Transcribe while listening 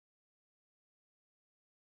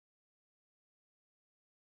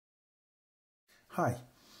Hi,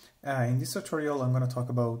 in this tutorial I'm going to talk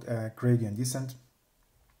about gradient descent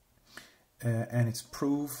and its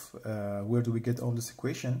proof. Where do we get all this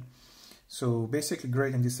equation? So basically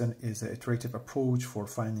gradient descent is an iterative approach for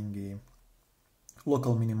finding a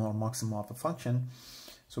local minimum or maximum of a function.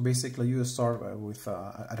 So basically you start with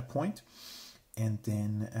at a point, and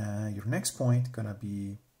then your next point gonna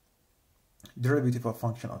be derivative of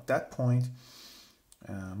function of that point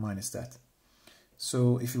minus that.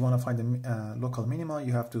 So if you want to find the local minima,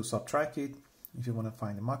 you have to subtract it. If you want to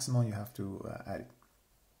find the maximum, you have to add it.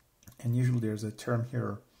 And usually there's a term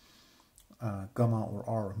here, gamma or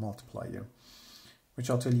R multiplier,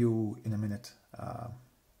 which I'll tell you in a minute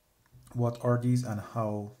what are these and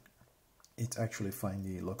how it actually find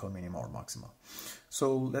the local minima or maxima.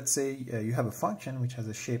 So let's say you have a function which has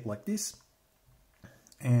a shape like this,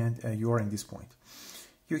 and you are in this point.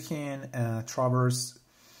 You can traverse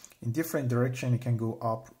in different direction. You can go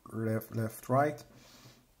up, left, right.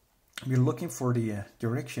 We're looking for the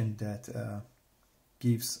direction that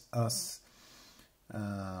gives us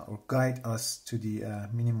or guide us to the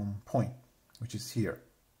minimum point, which is here.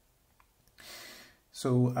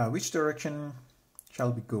 So which direction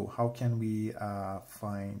shall we go? How can we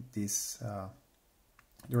find this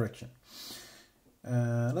direction?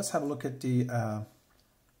 Let's have a look at the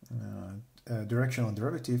directional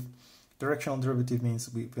derivative. Directional derivative means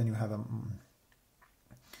when you have a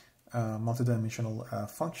multidimensional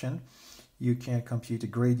function, you can compute a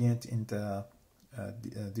gradient in the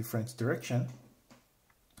different direction.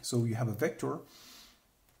 So you have a vector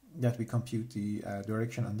that we compute the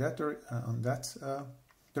direction on that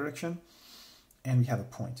direction, and we have a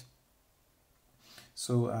point.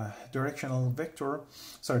 So directional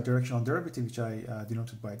derivative, which I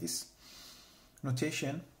denoted by this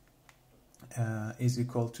notation, is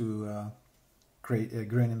equal to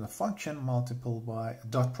gradient of function multiplied by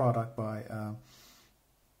dot product by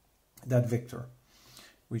that vector,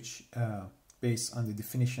 which based on the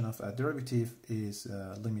definition of a derivative is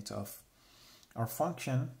limit of our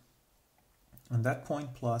function on that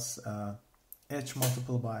point plus h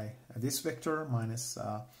multiplied by this vector minus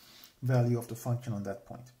value of the function on that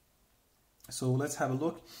point. So let's have a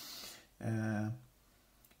look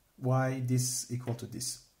why this equal to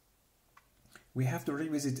this. We have to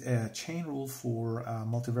revisit a chain rule for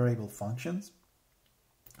multivariable functions.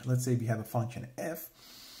 Let's say we have a function f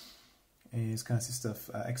is consists of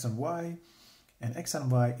x and y, and x and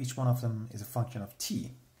y, each one of them is a function of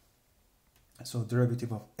t. So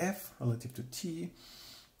derivative of f relative to t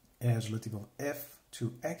is relative of f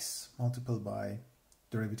to x multiplied by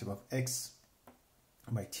derivative of x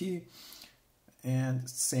by t, and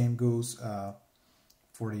same goes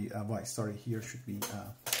for the y. Sorry, here should be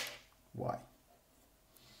y.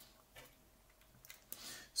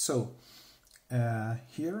 So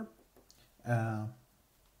here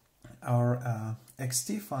our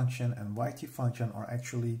xt function and yt function are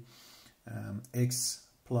actually x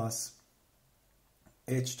plus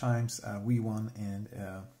h times v1 and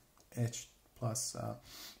h plus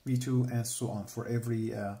v2 and so on for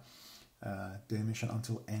every dimension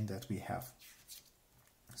until n that we have.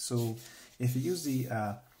 So if you use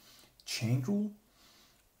the chain rule,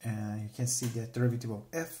 you can see that derivative of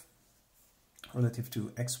f relative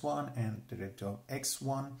to x1 and derivative of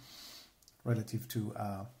x1 relative to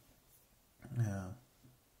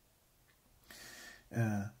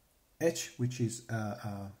h, which is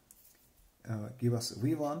give us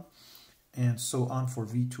v1, and so on for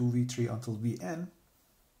v2, v3 until vn.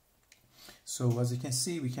 So as you can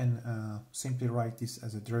see, we can simply write this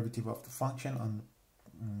as a derivative of the function on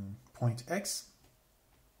point x,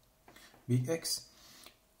 bx,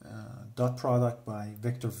 dot product by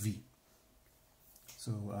vector v.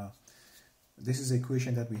 So this is the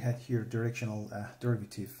equation that we had here, directional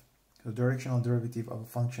derivative. The directional derivative of a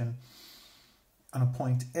function on a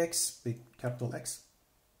point x, big capital X,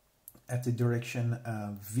 at the direction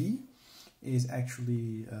v is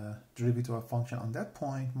actually derivative of a function on that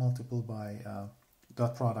point multiplied by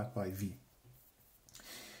dot product by v.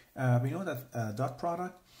 We know that dot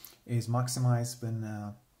product is maximized when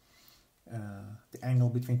the angle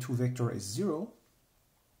between two vectors is 0,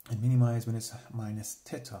 and minimized when it's minus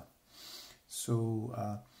theta. So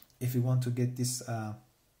if we want to get this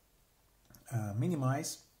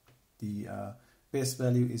minimized, the base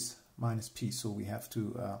value is minus p, so we have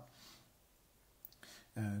to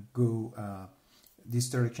go this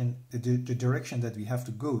direction. The direction that we have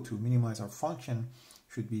to go to minimize our function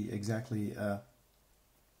should be exactly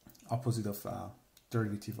opposite of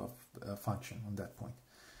derivative of function on that point.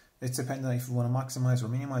 It's dependent if we want to maximize or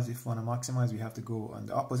minimize. If we want to maximize, we have to go in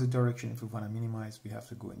the opposite direction. If we want to minimize, we have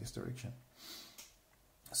to go in this direction.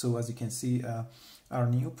 So as you can see, our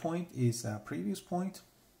new point is a previous point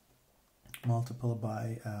multiplied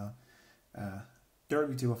by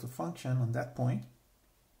derivative of the function on that point,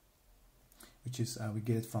 which is we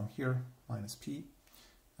get it from here, minus p,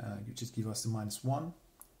 you just give us the minus 1,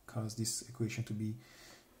 cause this equation to be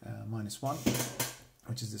minus 1,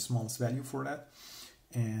 which is the smallest value for that,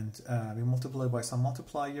 and we multiply by some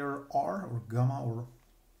multiplier r or gamma or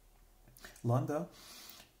lambda,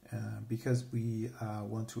 because we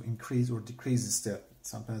want to increase or decrease the step.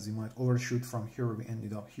 Sometimes we might overshoot from here, we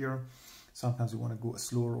ended up here. Sometimes we want to go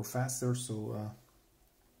slower or faster, so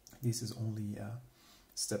this is only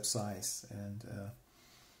step size, and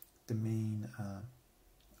the main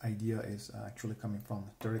idea is actually coming from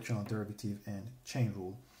directional derivative and chain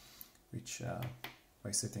rule, which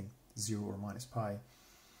by setting 0 or minus pi,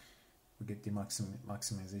 we get the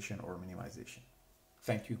maximization or minimization.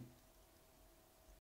 Thank you.